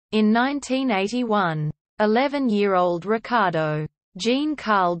In 1981, 11-year-old Ricardo,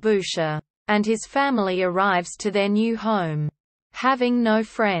 Jean-Carl Boucher, and his family arrives to their new home. Having no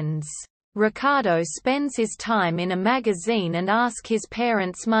friends, Ricardo spends his time in a magazine and asks his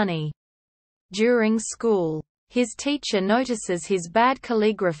parents money. During school, his teacher notices his bad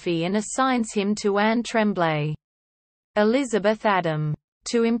calligraphy and assigns him to Anne Tremblay. Elizabeth Adam.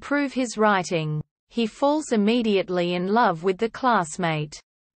 To improve his writing, he falls immediately in love with the classmate.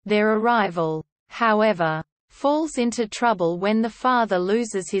 Their arrival, however, falls into trouble when the father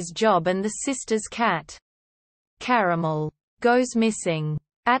loses his job and the sister's cat, Caramel, goes missing.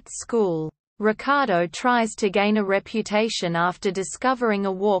 At school, Ricardo tries to gain a reputation after discovering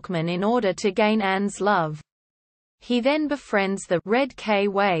a Walkman in order to gain Anne's love. He then befriends the Red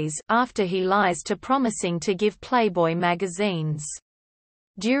K-Ways after he lies to promising to give Playboy magazines.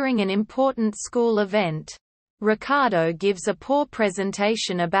 During an important school event, Ricardo gives a poor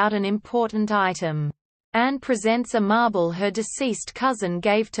presentation about an important item. Anne presents a marble her deceased cousin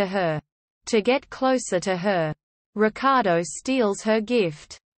gave to her. To get closer to her, Ricardo steals her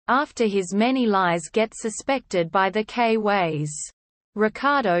gift. After his many lies get suspected by the K-Ways,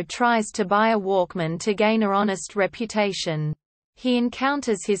 Ricardo tries to buy a Walkman to gain an honest reputation. He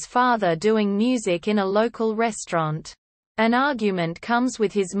encounters his father doing music in a local restaurant. An argument comes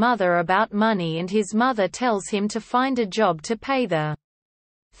with his mother about money and his mother tells him to find a job to pay the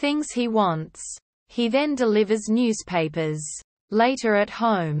things he wants. He then delivers newspapers. Later at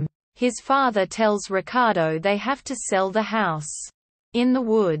home, his father tells Ricardo they have to sell the house. In the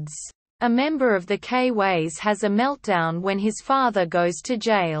woods, a member of the K-Ways has a meltdown when his father goes to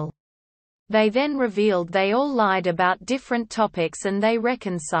jail. They then revealed they all lied about different topics and they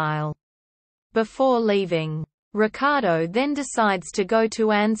reconcile. Before leaving, Ricardo then decides to go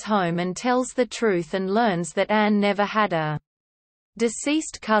to Anne's home and tells the truth and learns that Anne never had a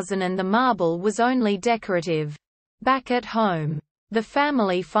deceased cousin and the marble was only decorative. Back at home, the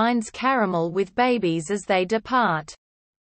family finds Caramel with babies as they depart.